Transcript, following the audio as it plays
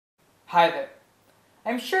Hi there.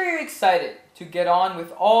 I'm sure you're excited to get on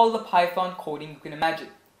with all the Python coding you can imagine.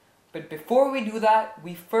 But before we do that,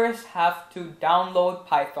 we first have to download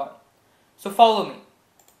Python. So follow me.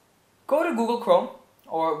 Go to Google Chrome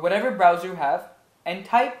or whatever browser you have and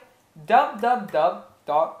type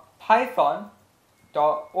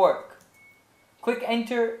www.python.org. Click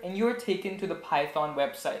enter and you're taken to the Python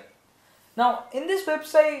website. Now, in this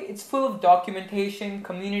website, it's full of documentation,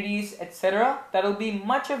 communities, etc. that'll be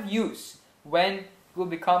much of use when you will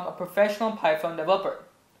become a professional Python developer.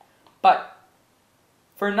 But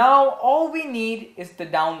for now, all we need is the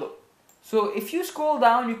download. So if you scroll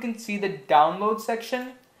down, you can see the download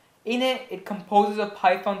section. In it, it composes of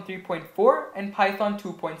Python 3.4 and Python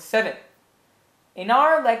 2.7. In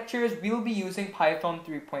our lectures, we'll be using Python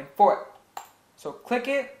 3.4. So click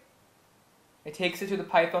it. It takes you to the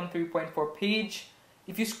Python 3.4 page.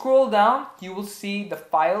 If you scroll down, you will see the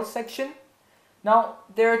file section. Now,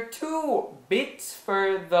 there are two bits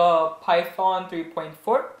for the Python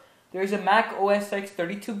 3.4. There's a Mac OS X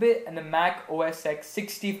 32-bit and the Mac OS X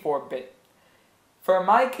 64-bit. For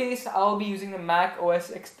my case, I'll be using the Mac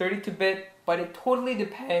OS X 32-bit, but it totally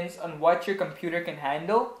depends on what your computer can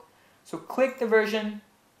handle. So click the version.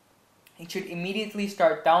 It should immediately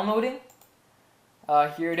start downloading.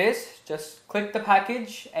 Here it is. Just click the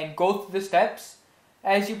package and go through the steps.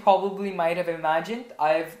 As you probably might have imagined,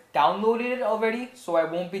 I've downloaded it already, so I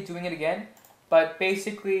won't be doing it again. But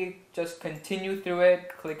basically, just continue through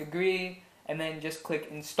it, click agree, and then just click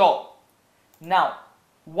install. Now,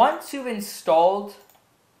 once you've installed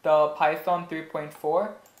the Python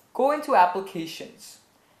 3.4, go into applications.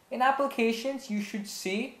 In applications, you should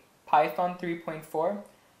see Python 3.4.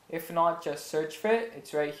 If not, just search for it.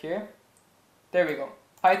 It's right here. There we go,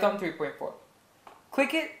 Python 3.4.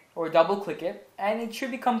 Click it or double click it and it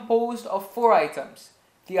should be composed of 4 items.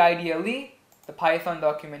 The IDLE, the Python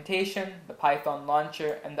documentation, the Python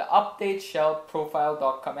launcher, and the update shell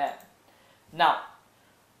profile.command. Now,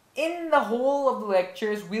 in the whole of the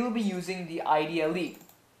lectures, we'll be using the IDLE.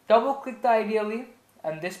 Double click the IDLE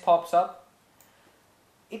and this pops up.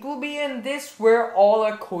 It will be in this where all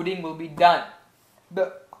our coding will be done.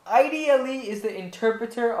 The IDLE is the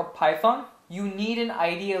interpreter of Python. You need an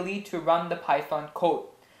IDLE to run the Python code.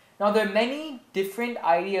 Now there are many different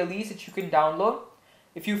IDLEs that you can download.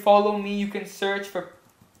 If you follow me, you can search for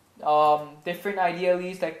different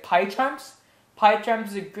IDLEs like PyCharms. PyCharms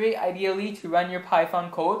is a great IDLE to run your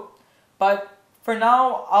Python code. But for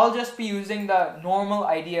now, I'll just be using the normal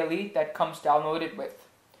IDLE that comes downloaded with.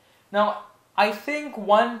 Now, I think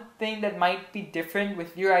one thing that might be different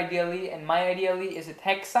with your IDLE and my IDLE is the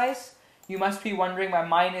text size. You must be wondering why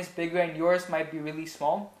mine is bigger and yours might be really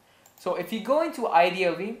small. So if you go into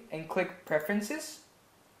IDLE and click Preferences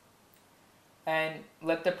and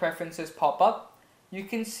let the preferences pop up, you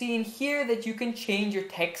can see in here that you can change your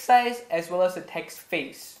text size as well as the text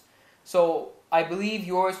face. So I believe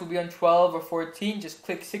yours will be on 12 or 14. Just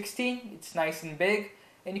click 16. It's nice and big.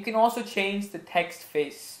 And you can also change the text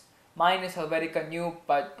face. Mine is Helvetica New,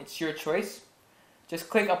 but it's your choice. Just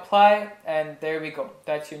click apply and there we go.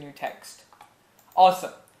 That's your new text.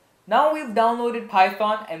 Awesome. Now we've downloaded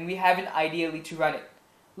Python and we have an IDLE to run it.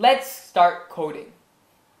 Let's start coding.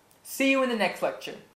 See you in the next lecture.